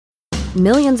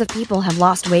Millions of people have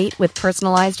lost weight with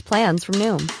personalized plans from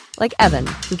Noom. Like Evan,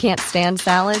 who can't stand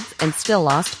salads and still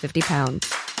lost 50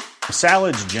 pounds.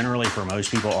 Salads generally for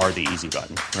most people are the easy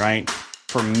button, right?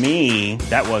 For me,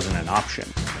 that wasn't an option.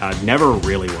 I never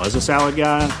really was a salad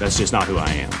guy. That's just not who I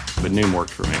am. But Noom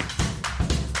worked for me.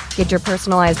 Get your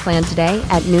personalized plan today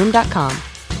at Noom.com.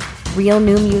 Real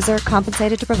Noom user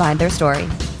compensated to provide their story.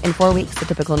 In 4 weeks, the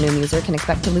typical Noom user can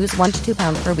expect to lose 1 to 2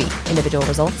 pounds per week. Individual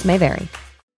results may vary.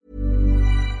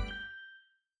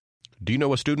 Do you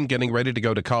know a student getting ready to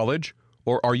go to college?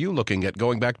 Or are you looking at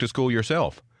going back to school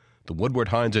yourself? The Woodward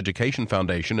Hines Education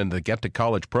Foundation and the Get to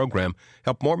College program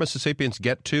help more Mississippians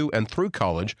get to and through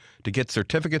college to get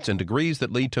certificates and degrees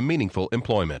that lead to meaningful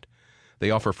employment.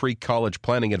 They offer free college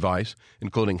planning advice,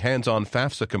 including hands-on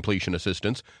FAFSA completion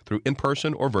assistance through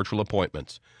in-person or virtual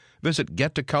appointments. Visit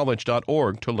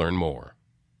gettocollege.org to learn more.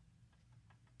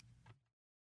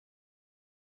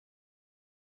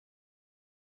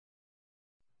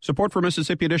 Support for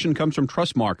Mississippi Edition comes from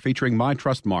Trustmark, featuring My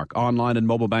Trustmark, online and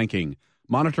mobile banking.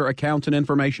 Monitor accounts and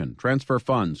information, transfer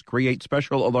funds, create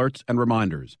special alerts and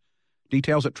reminders.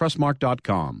 Details at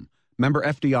trustmark.com. Member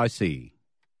FDIC.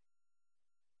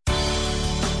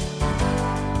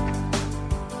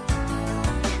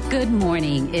 Good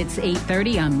morning. It's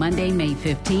 8:30 on Monday, May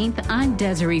 15th. I'm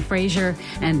Desiree Frazier,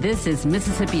 and this is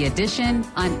Mississippi Edition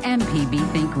on MPB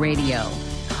Think Radio.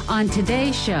 On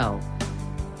today's show,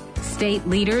 state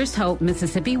leaders hope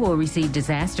Mississippi will receive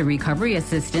disaster recovery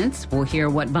assistance. We'll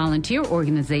hear what volunteer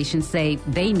organizations say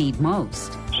they need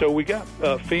most. So we got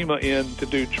FEMA in to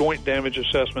do joint damage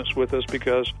assessments with us,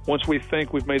 because once we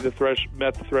think we've met the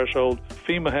threshold,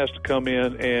 FEMA has to come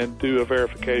in and do a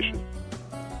verification.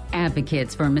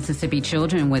 Advocates for Mississippi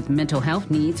children with mental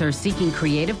health needs are seeking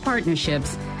creative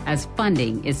partnerships as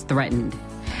funding is threatened.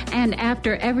 And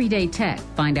after Everyday Tech,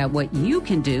 find out what you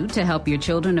can do to help your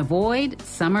children avoid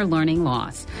summer learning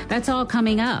loss. That's all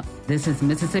coming up. This is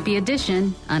Mississippi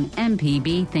Edition on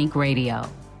MPB Think Radio.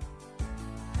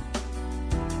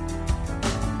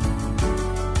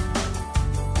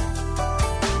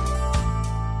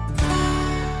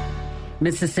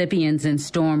 Mississippians in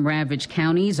storm-ravaged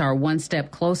counties are one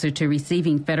step closer to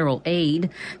receiving federal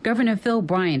aid. Governor Phil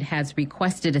Bryant has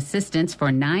requested assistance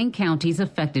for 9 counties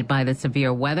affected by the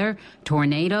severe weather,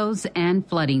 tornadoes, and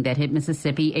flooding that hit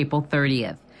Mississippi April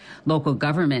 30th. Local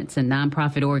governments and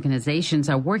nonprofit organizations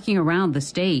are working around the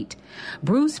state.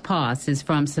 Bruce Poss is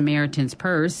from Samaritan's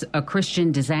Purse, a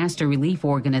Christian disaster relief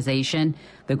organization.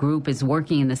 The group is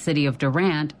working in the city of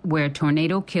Durant, where a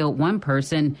tornado killed 1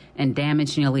 person and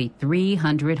damaged nearly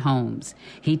 300 homes.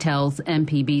 He tells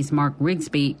MPB's Mark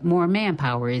Rigsby more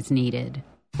manpower is needed.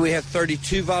 We have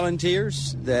 32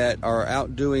 volunteers that are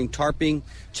out doing tarping,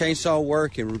 chainsaw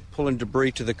work, and pulling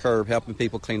debris to the curb, helping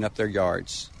people clean up their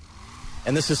yards.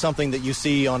 And this is something that you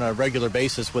see on a regular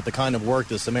basis with the kind of work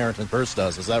that Samaritan's Purse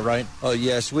does, is that right? Oh,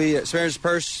 yes. Samaritan's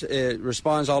Purse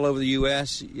responds all over the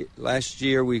U.S. Last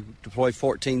year, we deployed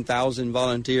 14,000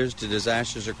 volunteers to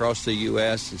disasters across the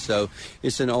U.S., and so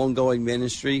it's an ongoing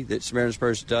ministry that Samaritan's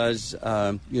Purse does.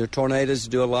 Tornadoes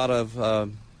do a lot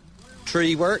of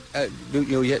tree work.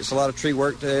 It's a lot of tree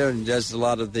work there, and does a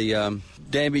lot of the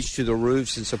damage to the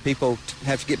roofs, and so people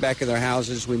have to get back in their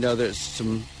houses. We know there's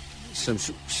some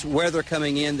weather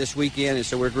coming in this weekend, and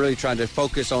so we're really trying to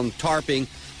focus on tarping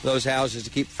those houses to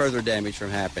keep further damage from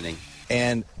happening.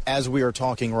 And as we are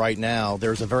talking right now,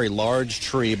 there's a very large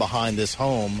tree behind this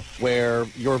home where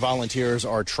your volunteers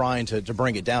are trying to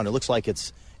bring it down. It looks like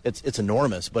it's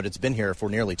enormous, but it's been here for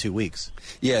nearly 2 weeks.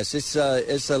 Yes, it's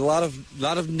a lot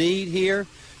of need here.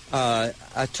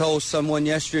 I told someone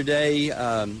yesterday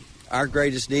our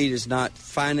greatest need is not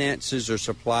finances or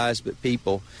supplies, but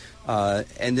people.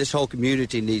 And this whole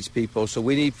community needs people. So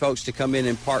we need folks to come in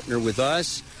and partner with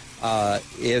us.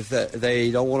 If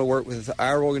they don't want to work with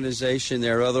our organization,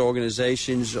 there are other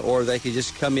organizations, or they can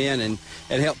just come in and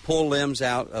help pull limbs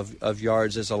out of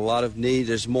yards. There's a lot of need.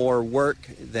 There's more work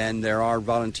than there are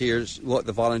volunteers, what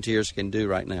the volunteers can do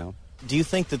right now. Do you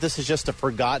think that this is just a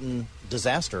forgotten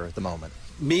disaster at the moment?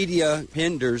 Media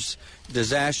hinders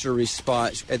disaster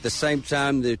response. At the same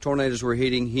time, the tornadoes were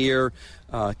hitting here.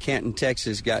 Canton,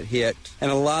 Texas got hit.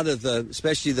 And a lot of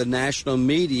especially the national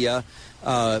media,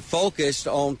 focused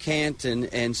on Canton.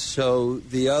 And so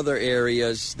the other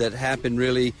areas that happened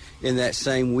really in that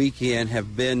same weekend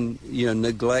have been,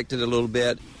 neglected a little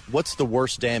bit. What's the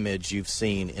worst damage you've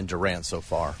seen in Durant so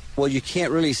far? Well, you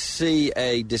can't really see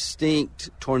a distinct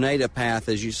tornado path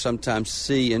as you sometimes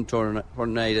see in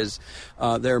tornadoes.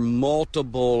 There are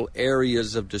multiple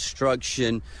areas of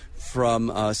destruction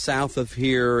from south of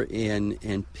here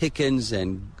in Pickens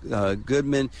and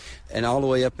Goodman and all the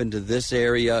way up into this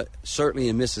area. Certainly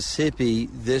in Mississippi,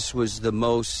 this was the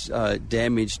most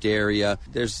damaged area.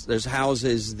 There's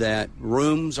houses that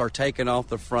rooms are taken off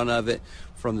the front of it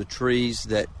from the trees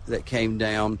that came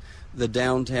down. The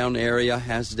downtown area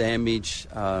has damage.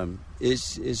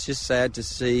 It's just sad to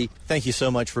see. Thank you so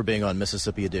much for being on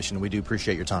Mississippi Edition. We do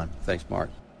appreciate your time. Thanks, Mark.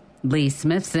 Lee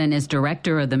Smithson is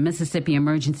director of the Mississippi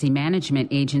Emergency Management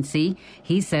Agency.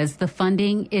 He says the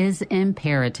funding is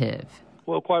imperative.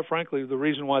 Well, quite frankly, the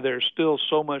reason why there's still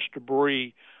so much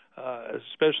debris,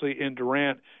 especially in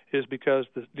Durant, is because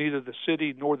neither the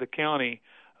city nor the county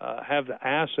have the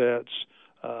assets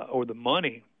or the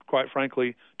money, quite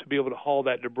frankly, to be able to haul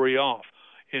that debris off.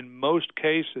 In most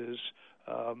cases,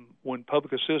 when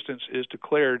public assistance is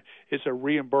declared, it's a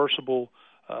reimbursable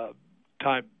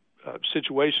type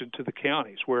situation to the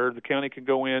counties, where the county can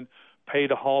go in, pay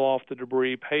to haul off the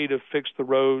debris, pay to fix the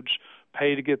roads,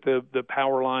 pay to get the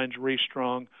power lines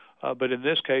restrung. But in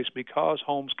this case, because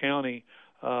Holmes County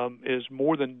is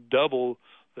more than double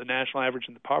the national average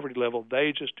in the poverty level,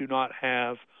 they just do not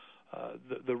have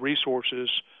the resources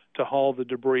to haul the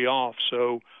debris off.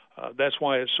 So that's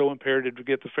why it's so imperative to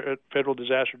get the federal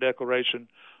disaster declaration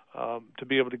to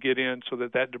be able to get in so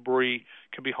that debris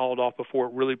can be hauled off before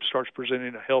it really starts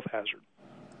presenting a health hazard.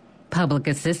 Public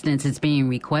assistance is being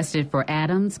requested for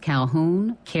Adams,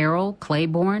 Calhoun, Carroll,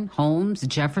 Claiborne, Holmes,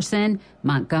 Jefferson,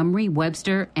 Montgomery,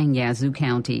 Webster, and Yazoo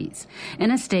counties.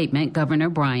 In a statement, Governor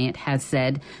Bryant has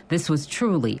said this was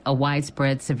truly a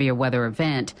widespread severe weather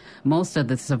event. Most of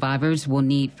the survivors will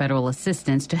need federal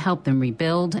assistance to help them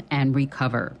rebuild and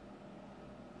recover.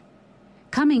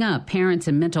 Coming up, parents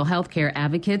and mental health care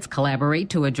advocates collaborate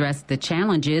to address the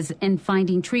challenges in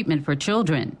finding treatment for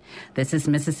children. This is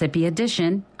Mississippi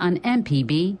Edition on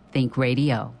MPB Think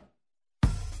Radio.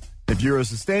 If you're a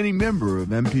sustaining member of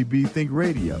MPB Think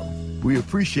Radio, we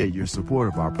appreciate your support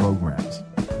of our programs.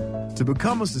 To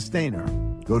become a sustainer,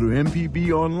 go to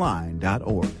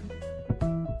mpbonline.org.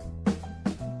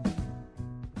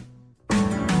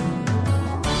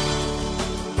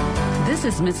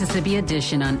 This is Mississippi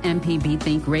Edition on MPB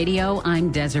Think Radio.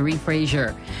 I'm Desiree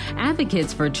Frazier.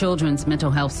 Advocates for children's mental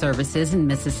health services in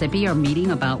Mississippi are meeting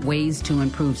about ways to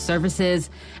improve services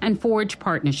and forge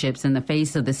partnerships in the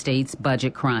face of the state's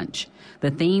budget crunch. The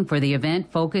theme for the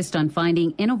event focused on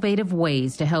finding innovative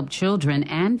ways to help children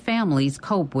and families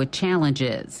cope with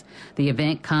challenges. The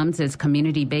event comes as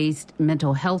community-based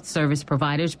mental health service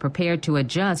providers prepare to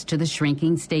adjust to the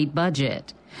shrinking state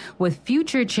budget. With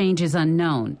future changes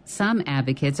unknown, some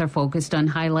advocates are focused on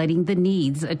highlighting the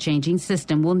needs a changing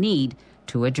system will need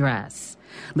to address.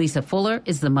 Lisa Fuller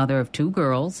is the mother of two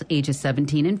girls, ages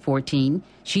 17 and 14.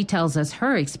 She tells us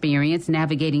her experience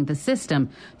navigating the system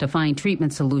to find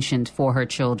treatment solutions for her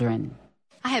children.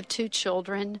 I have two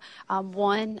children,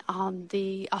 one on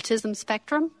the autism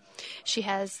spectrum. She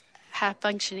has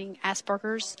high-functioning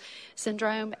Asperger's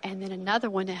syndrome, and then another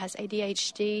one that has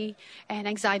ADHD and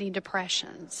anxiety and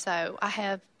depression. So I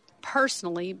have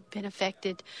personally been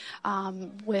affected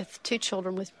with two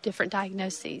children with different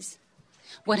diagnoses.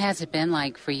 What has it been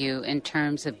like for you in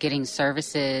terms of getting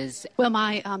services? Well,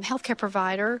 my healthcare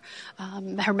provider,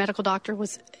 her medical doctor,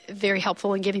 was very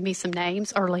helpful in giving me some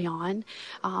names early on.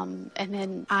 And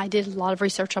then I did a lot of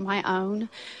research on my own.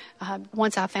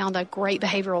 Once I found a great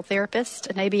behavioral therapist,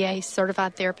 an ABA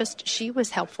certified therapist, she was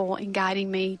helpful in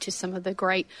guiding me to some of the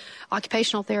great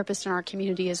occupational therapists in our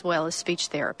community as well as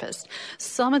speech therapists.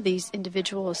 Some of these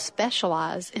individuals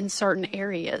specialize in certain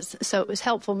areas, so it was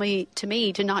helpful to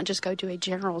me to not just go to a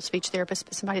general speech therapist,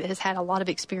 but somebody that has had a lot of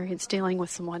experience dealing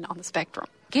with someone on the spectrum.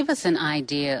 Give us an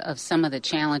idea of some of the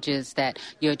challenges that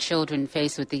your children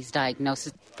face with these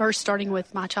diagnoses. First, starting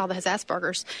with my child that has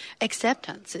Asperger's,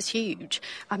 acceptance is huge.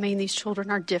 I mean, these children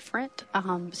are different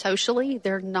socially.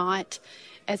 They're not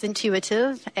as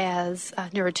intuitive as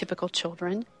neurotypical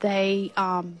children. They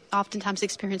oftentimes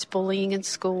experience bullying in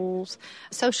schools.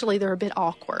 Socially, they're a bit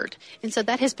awkward. And so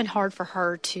that has been hard for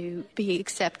her to be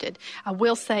accepted. I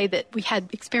will say that we had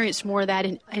experienced more of that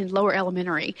in lower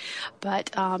elementary.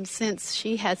 But since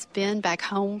she has been back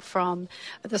home from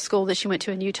the school that she went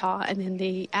to in Utah and then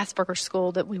the Asperger's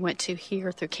school that we went to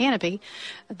here through Canopy,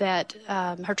 that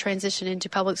her transition into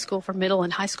public school for middle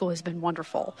and high school has been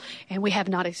wonderful. And we have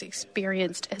not experienced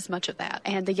experienced as much of that.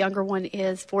 And the younger one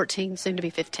is 14, soon to be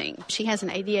 15. She has an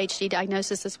ADHD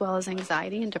diagnosis as well as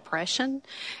anxiety and depression,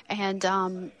 and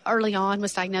early on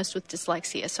was diagnosed with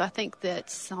dyslexia. So I think that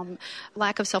some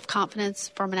lack of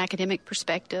self-confidence from an academic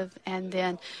perspective, and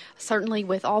then certainly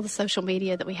with all the social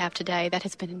media that we have today, that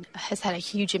has had a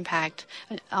huge impact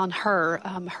on her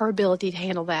ability to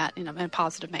handle that in a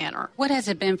positive manner. What has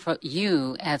it been for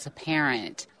you as a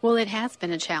parent? Well, it has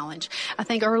been a challenge. I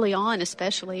think early on,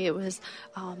 especially, it was,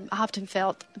 I often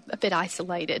felt a bit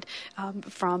isolated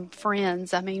from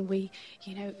friends. I mean,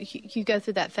 you go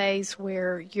through that phase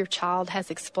where your child has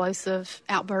explosive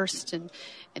outbursts and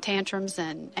tantrums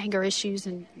and anger issues,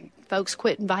 and folks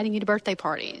quit inviting you to birthday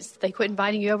parties. They quit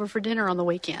inviting you over for dinner on the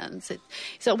weekends.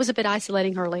 So it was a bit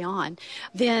isolating early on.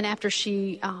 Then after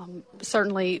she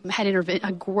certainly had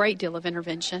a great deal of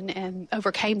intervention and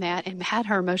overcame that and had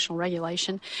her emotional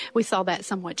regulation, we saw that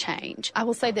somewhat change. I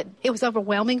will say that it was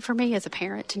overwhelming for me as a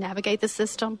parent to navigate the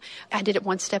system. I did it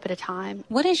one step at a time.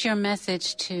 What is your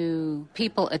message to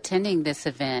people attending this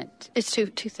event? It's two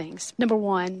things. Number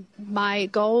one, my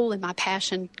goal and my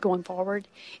passion going forward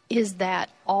is that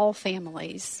all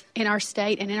families in our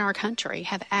state and in our country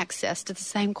have access to the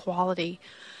same quality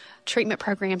treatment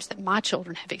programs that my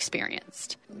children have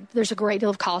experienced. There's a great deal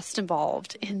of cost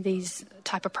involved in these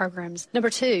type of programs. Number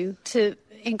two, to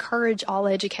encourage all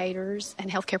educators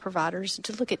and healthcare providers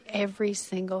to look at every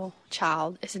single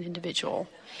child as an individual.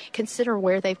 Consider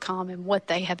where they've come and what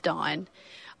they have done.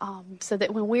 So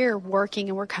that when we're working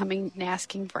and we're coming and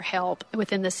asking for help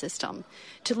within the system,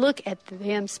 to look at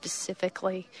them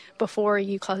specifically before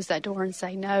you close that door and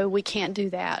say, no, we can't do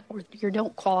that, or you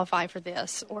don't qualify for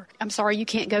this, or I'm sorry, you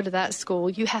can't go to that school.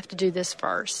 You have to do this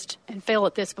first and fail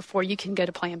at this before you can go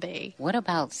to Plan B. What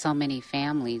about so many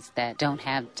families that don't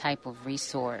have type of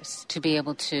resource to be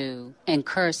able to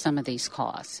incur some of these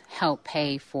costs, help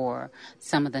pay for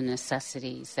some of the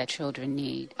necessities that children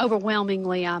need?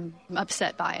 Overwhelmingly, I'm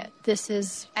upset by it. This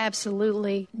is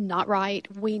absolutely not right.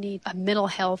 We need a mental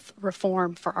health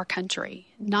reform for our country,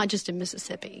 not just in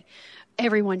Mississippi.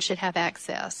 Everyone should have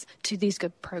access to these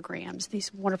good programs,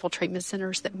 these wonderful treatment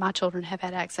centers that my children have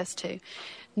had access to.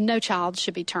 No child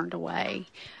should be turned away.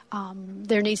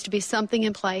 There needs to be something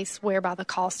in place whereby the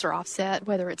costs are offset,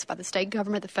 whether it's by the state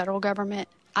government, the federal government.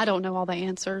 I don't know all the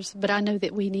answers, but I know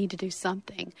that we need to do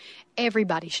something.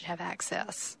 Everybody should have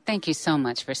access. Thank you so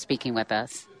much for speaking with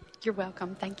us. You're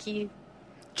welcome. Thank you.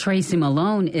 Tracy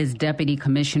Malone is Deputy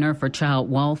Commissioner for Child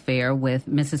Welfare with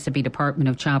Mississippi Department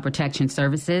of Child Protection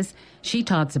Services. She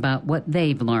talks about what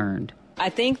they've learned. I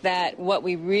think that what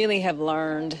we really have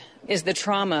learned is the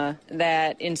trauma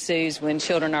that ensues when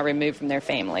children are removed from their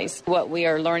families. What we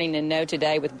are learning and know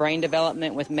today with brain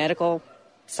development, with medical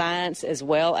science, as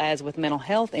well as with mental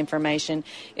health information,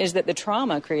 is that the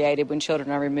trauma created when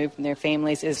children are removed from their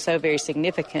families is so very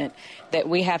significant that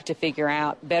we have to figure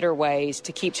out better ways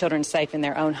to keep children safe in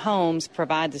their own homes,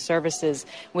 provide the services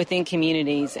within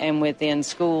communities and within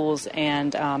schools,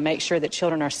 and make sure that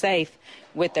children are safe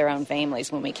with their own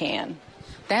families when we can.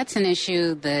 That's an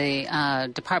issue the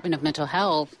Department of Mental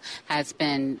Health has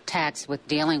been tasked with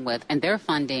dealing with, and their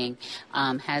funding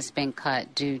has been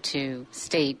cut due to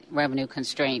state revenue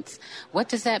constraints. What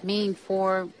does that mean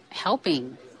for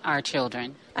helping our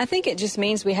children? I think it just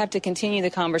means we have to continue the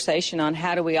conversation on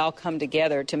how do we all come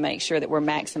together to make sure that we're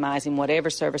maximizing whatever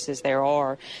services there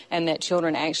are, and that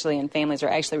children actually and families are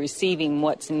actually receiving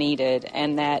what's needed,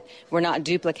 and that we're not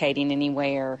duplicating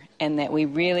anywhere, and that we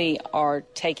really are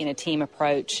taking a team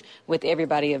approach with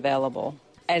everybody available.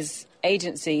 As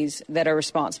agencies that are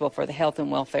responsible for the health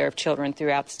and welfare of children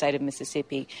throughout the state of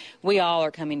Mississippi, we all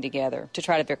are coming together to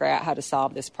try to figure out how to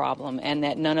solve this problem, and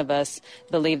that none of us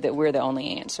believe that we're the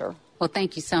only answer. Well,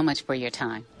 thank you so much for your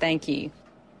time. Thank you.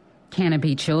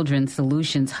 Canopy Children's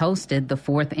Solutions hosted the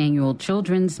 4th Annual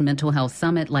Children's Mental Health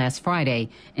Summit last Friday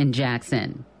in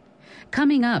Jackson.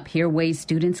 Coming up, hear ways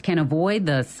students can avoid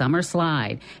the summer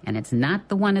slide, and it's not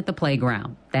the one at the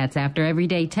playground. That's after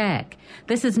Everyday Tech.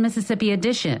 This is Mississippi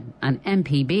Edition on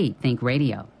MPB Think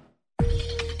Radio.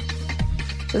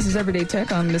 This is Everyday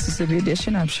Tech on Mississippi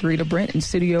Edition. I'm Sharita Brent in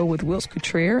studio with Wills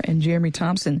Couture and Jeremy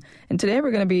Thompson. And today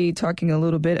we're going to be talking a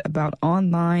little bit about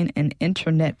online and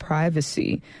internet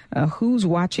privacy. Who's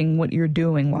watching what you're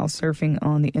doing while surfing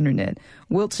on the internet?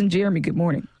 Wilts and Jeremy, good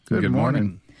morning. Good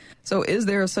morning. So is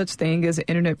there such thing as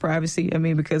internet privacy? I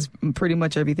mean, because pretty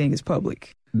much everything is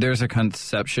public. There's a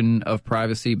conception of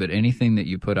privacy, but anything that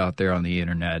you put out there on the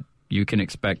internet, you can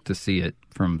expect to see it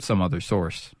from some other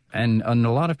source. And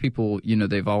a lot of people,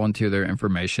 they volunteer their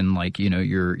information, like,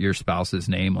 your spouse's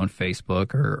name on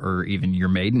Facebook or even your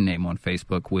maiden name on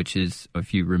Facebook, which is,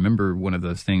 if you remember, one of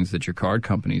those things that your card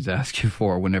companies ask you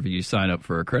for whenever you sign up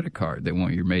for a credit card. They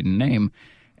want your maiden name,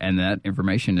 and that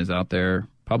information is out there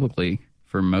publicly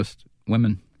for most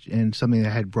women. And something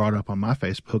I had brought up on my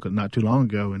Facebook not too long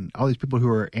ago, and all these people who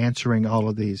are answering all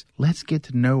of these, let's get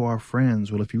to know our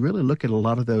friends. Well, if you really look at a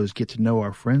lot of those get to know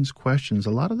our friends questions, a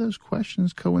lot of those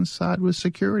questions coincide with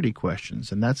security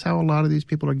questions. And that's how a lot of these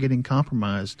people are getting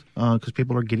compromised, because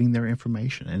people are getting their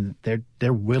information and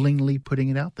they're willingly putting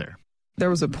it out there. There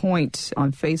was a point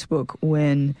on Facebook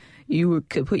when you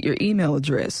could put your email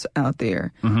address out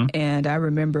there. Mm-hmm. And I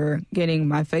remember getting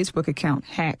my Facebook account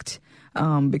hacked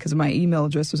because my email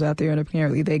address was out there, and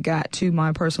apparently they got to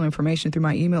my personal information through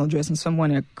my email address, and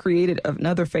someone created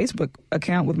another Facebook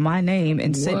account with my name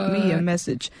and sent me a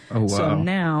message. Oh, wow. So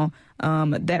now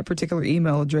that particular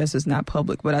email address is not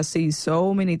public, but I see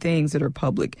so many things that are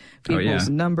public. People's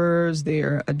numbers,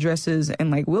 their addresses,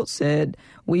 and like Wilt said,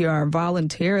 we are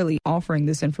voluntarily offering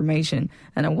this information.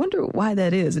 And I wonder why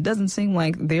that is. It doesn't seem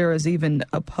like there is even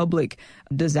a public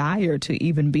desire to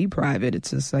even be private. It's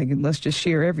just like, let's just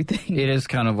share everything. It is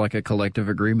kind of like a collective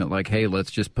agreement, like, hey,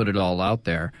 let's just put it all out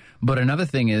there. But another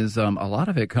thing is a lot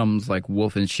of it comes like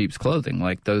wolf in sheep's clothing,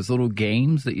 like those little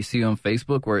games that you see on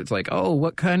Facebook where it's like, oh,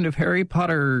 what kind of Harry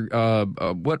Potter,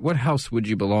 what house would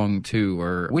you belong to,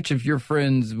 or which of your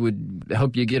friends would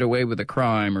help you get away with a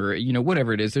crime, or,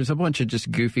 whatever it is. There's a bunch of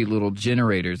just goofy little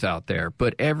generators out there.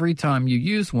 But every time you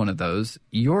use one of those,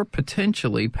 you're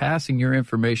potentially passing your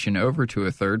information over to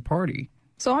a third party.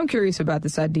 So I'm curious about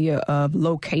this idea of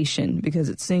location, because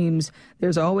it seems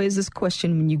there's always this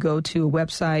question when you go to a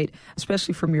website,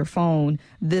 especially from your phone,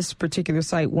 this particular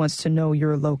site wants to know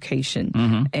your location.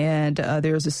 Mm-hmm. And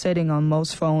there's a setting on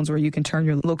most phones where you can turn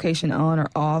your location on or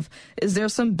off. Is there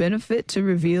some benefit to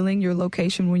revealing your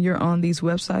location when you're on these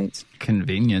websites?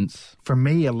 Convenience. For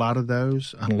me, a lot of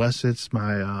those, unless it's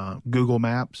my Google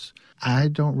Maps, I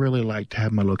don't really like to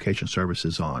have my location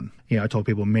services on. I told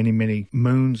people many, many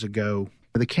moons ago,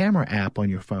 the camera app on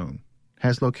your phone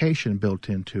has location built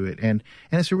into it, and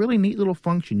it's a really neat little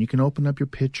function. You can open up your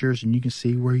pictures and you can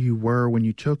see where you were when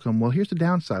you took them. Well, here's the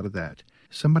downside of that.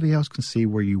 Somebody else can see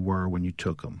where you were when you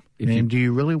took them. Do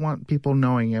you really want people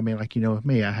knowing? I mean, like, with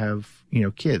me, I have,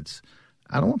 kids.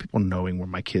 I don't want people knowing where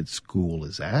my kid's school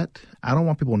is at. I don't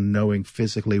want people knowing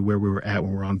physically where we were at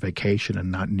when we were on vacation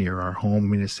and not near our home. I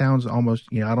mean, it sounds almost,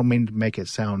 I don't mean to make it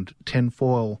sound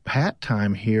tinfoil hat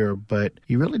time here, but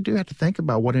you really do have to think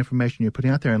about what information you're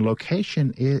putting out there. And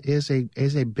location is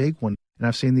a big one. And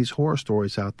I've seen these horror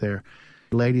stories out there,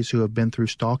 ladies who have been through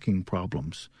stalking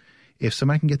problems. If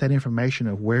somebody can get that information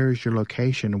of where is your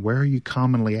location, where are you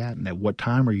commonly at, and at what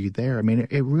time are you there, I mean,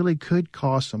 it really could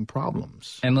cause some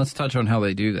problems. And let's touch on how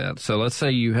they do that. So let's say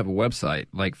you have a website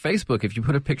like Facebook. If you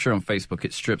put a picture on Facebook,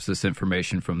 it strips this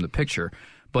information from the picture.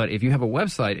 But if you have a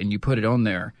website and you put it on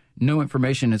there, no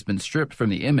information has been stripped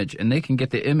from the image, and they can get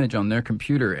the image on their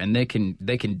computer, and they can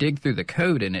dig through the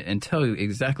code in it and tell you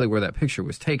exactly where that picture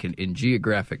was taken in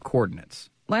geographic coordinates.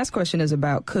 Last question is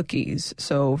about cookies.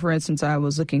 So, for instance, I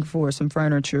was looking for some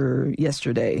furniture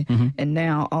yesterday, mm-hmm. and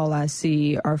now all I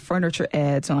see are furniture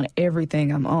ads on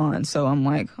everything I'm on. So I'm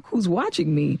like, who's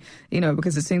watching me?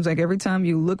 Because it seems like every time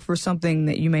you look for something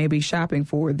that you may be shopping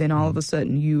for, then all of a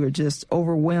sudden you are just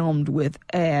overwhelmed with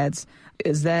ads.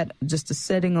 Is that just a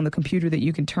setting on the computer that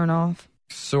you can turn off?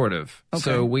 Sort of. Okay.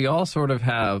 So we all sort of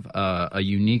have a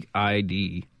unique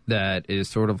ID that is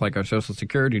sort of like our social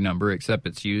security number, except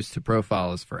it's used to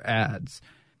profile us for ads.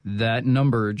 That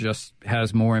number just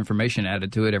has more information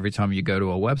added to it every time you go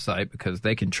to a website, because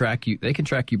they can track you. They can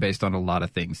track you based on a lot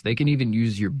of things. They can even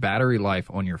use your battery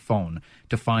life on your phone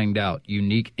to find out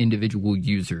unique individual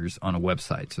users on a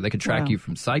website. So they can track you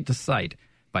from site to site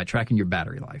by tracking your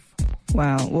battery life.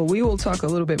 Wow. Well, we will talk a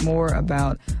little bit more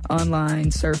about online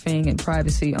surfing and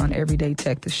privacy on Everyday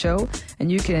Tech, the show. And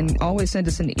you can always send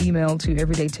us an email to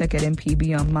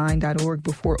everydaytech@mpbonline.org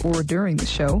before or during the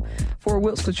show. For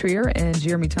Wilt Couture and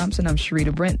Jeremy Thompson, I'm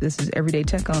Sharita Brent. This is Everyday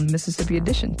Tech on Mississippi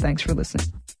Edition. Thanks for listening.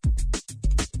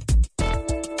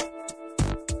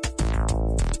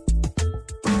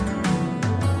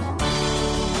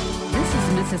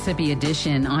 Mississippi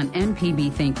Edition on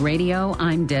MPB Think Radio.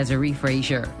 I'm Desiree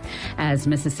Frazier. As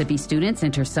Mississippi students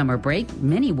enter summer break,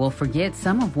 many will forget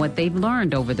some of what they've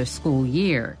learned over the school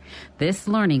year. This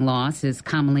learning loss is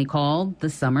commonly called the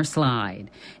summer slide.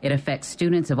 It affects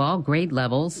students of all grade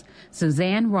levels.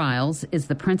 Suzanne Riles is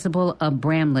the principal of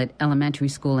Bramlett Elementary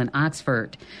School in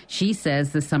Oxford. She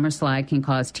says the summer slide can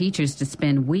cause teachers to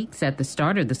spend weeks at the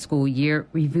start of the school year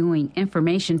reviewing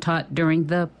information taught during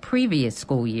the previous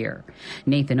school year.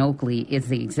 Nathan Oakley is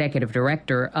the executive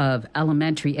director of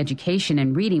elementary education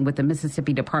and reading with the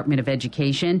Mississippi Department of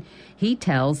Education. He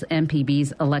tells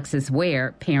MPB's Alexis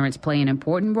Ware parents play an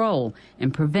important role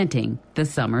in preventing the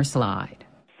summer slide.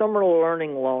 Summer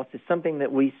learning loss is something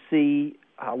that we see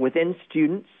within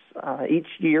students each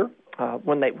year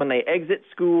when they exit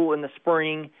school in the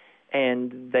spring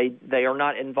and they are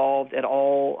not involved at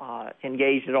all,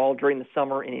 engaged at all during the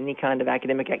summer in any kind of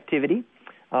academic activity.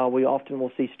 We often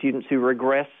will see students who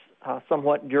regress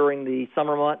somewhat during the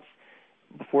summer months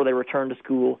before they return to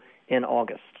school in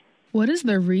August. What is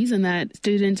the reason that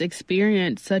students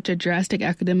experience such a drastic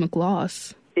academic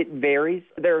loss? It varies.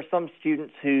 There are some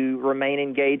students who remain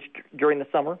engaged during the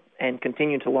summer and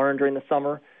continue to learn during the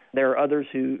summer. There are others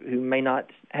who may not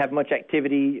have much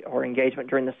activity or engagement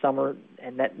during the summer,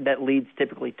 and that leads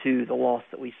typically to the loss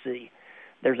that we see.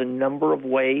 There's a number of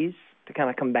ways to kind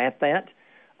of combat that.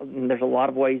 There's a lot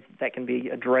of ways that can be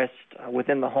addressed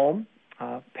within the home.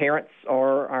 Parents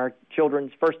are our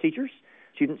children's first teachers.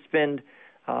 Students spend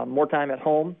more time at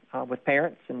home with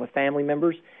parents and with family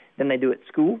members than they do at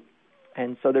school.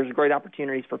 And so there's great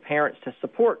opportunities for parents to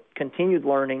support continued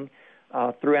learning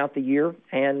throughout the year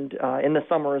and in the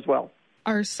summer as well.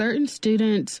 Are certain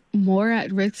students more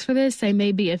at risk for this, say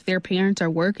maybe if their parents are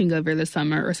working over the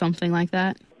summer or something like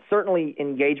that? Certainly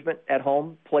engagement at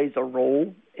home plays a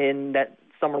role in that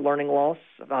summer learning loss.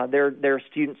 There are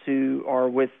students who are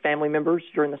with family members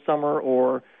during the summer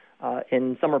or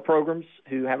in summer programs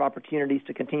who have opportunities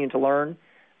to continue to learn.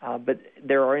 But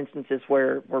there are instances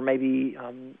where maybe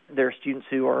there are students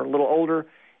who are a little older,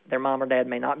 their mom or dad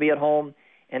may not be at home,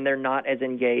 and they're not as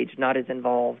engaged, not as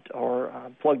involved or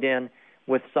plugged in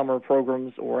with summer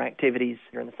programs or activities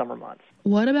during the summer months.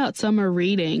 What about summer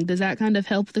reading? Does that kind of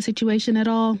help the situation at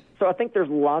all? So I think there's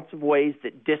lots of ways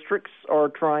that districts are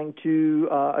trying to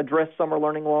address summer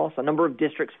learning loss. A number of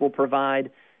districts will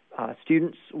provide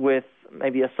students with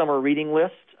maybe a summer reading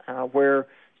list where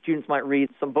students might read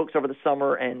some books over the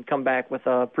summer and come back with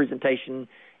a presentation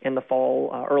in the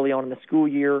fall early on in the school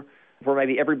year where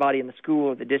maybe everybody in the school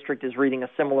or the district is reading a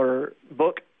similar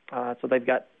book. So they've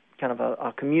got kind of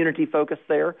a community focus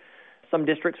there. Some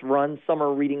districts run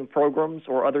summer reading programs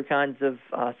or other kinds of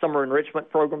summer enrichment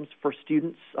programs for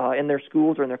students in their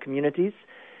schools or in their communities.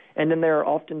 And then there are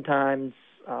oftentimes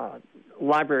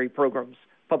library programs,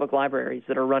 public libraries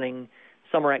that are running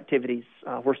summer activities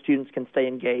where students can stay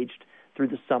engaged through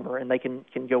the summer, and they can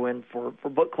go in for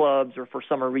book clubs or for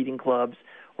summer reading clubs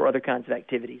or other kinds of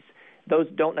activities. Those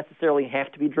don't necessarily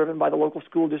have to be driven by the local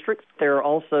school districts. There are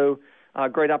also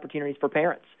great opportunities for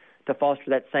parents to foster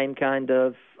that same kind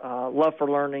of love for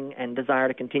learning and desire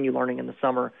to continue learning in the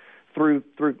summer through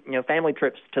family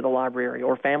trips to the library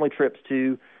or family trips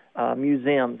to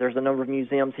museums. There's a number of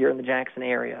museums here in the Jackson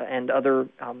area and other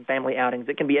family outings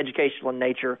that can be educational in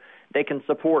nature. They can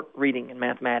support reading and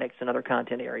mathematics and other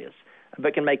content areas,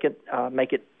 but can make it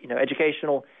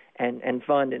educational and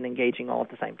fun and engaging all at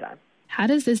the same time. How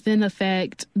does this then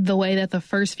affect the way that the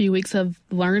first few weeks of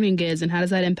learning is, and how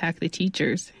does that impact the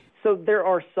teachers? So there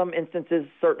are some instances,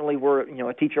 certainly, where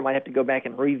a teacher might have to go back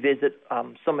and revisit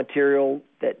some material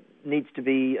that needs to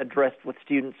be addressed with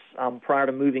students prior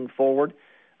to moving forward.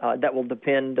 That will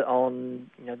depend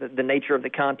on the nature of the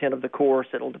content of the course.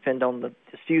 It will depend on the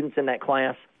students in that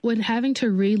class. Would having to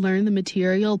relearn the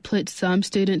material put some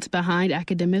students behind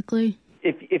academically?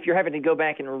 If you're having to go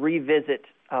back and revisit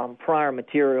prior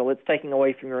material, it's taking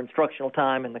away from your instructional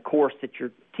time and the course that you're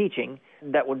teaching.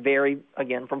 That would vary,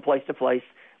 again, from place to place,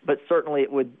 but certainly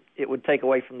it would take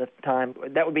away from the time.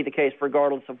 That would be the case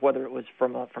regardless of whether it was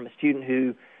from a student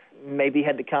who maybe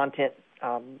had the content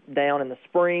down in the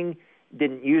spring,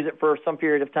 didn't use it for some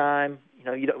period of time.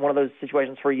 One of those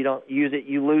situations where you don't use it,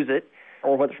 you lose it,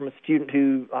 or whether from a student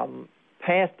who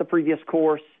passed the previous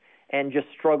course and just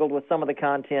struggled with some of the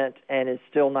content and is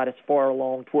still not as far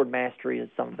along toward mastery as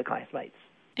some of the classmates.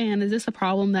 And is this a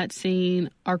problem that's seen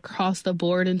across the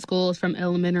board in schools from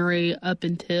elementary up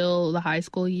until the high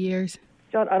school years?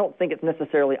 John, I don't think it's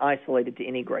necessarily isolated to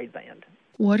any grade band.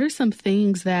 What are some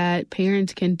things that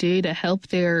parents can do to help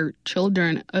their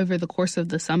children over the course of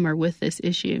the summer with this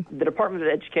issue? The Department of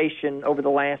Education over the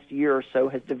last year or so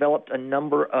has developed a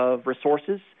number of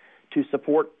resources to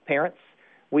support parents.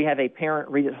 We have a parent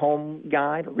read-at-home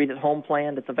guide, or read-at-home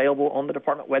plan that's available on the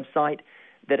department website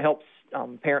that helps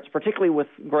parents, particularly with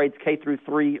grades K through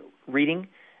 3 reading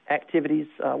activities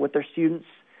with their students.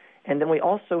 And then we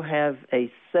also have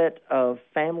a set of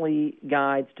family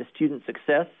guides to student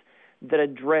success that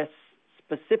address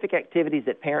specific activities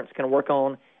that parents can work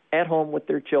on at home with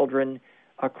their children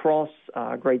across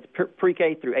grades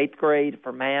pre-K through 8th grade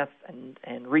for math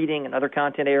and reading and other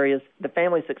content areas. The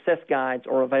family success guides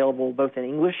are available both in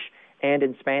English and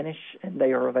in Spanish, and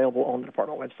they are available on the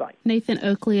department website. Nathan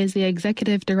Oakley is the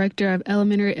Executive Director of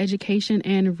Elementary Education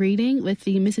and Reading with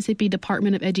the Mississippi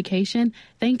Department of Education.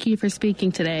 Thank you for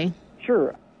speaking today.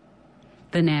 Sure.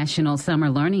 The National Summer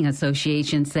Learning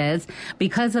Association says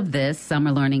because of this,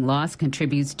 summer learning loss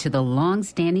contributes to the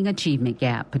long-standing achievement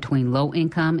gap between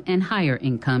low-income and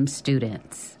higher-income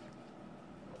students.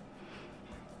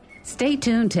 Stay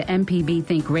tuned to MPB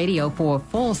Think Radio for a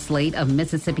full slate of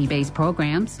Mississippi-based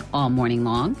programs all morning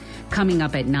long. Coming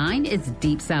up at 9, it's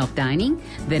Deep South Dining.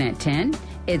 Then at 10,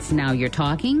 it's Now You're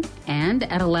Talking. And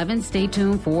at 11, stay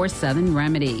tuned for Southern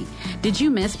Remedy. Did you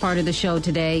miss part of the show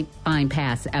today? Find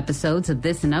past episodes of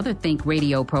this and other Think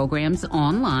Radio programs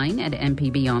online at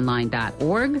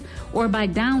mpbonline.org or by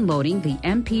downloading the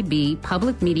MPB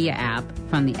Public Media app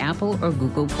from the Apple or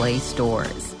Google Play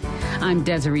stores. I'm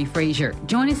Desiree Frazier.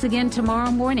 Join us again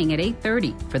tomorrow morning at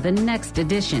 8:30 for the next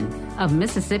edition of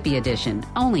Mississippi Edition,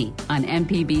 only on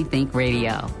MPB Think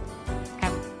Radio.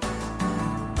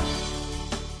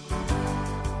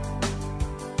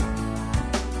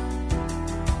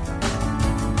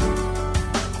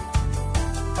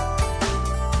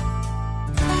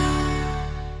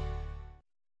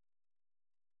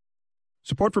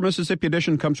 Support for Mississippi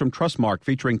Edition comes from Trustmark,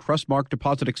 featuring Trustmark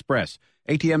Deposit Express,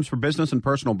 ATMs for business and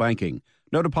personal banking.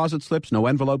 No deposit slips, no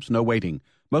envelopes, no waiting.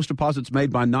 Most deposits made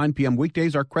by 9 p.m.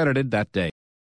 weekdays are credited that day.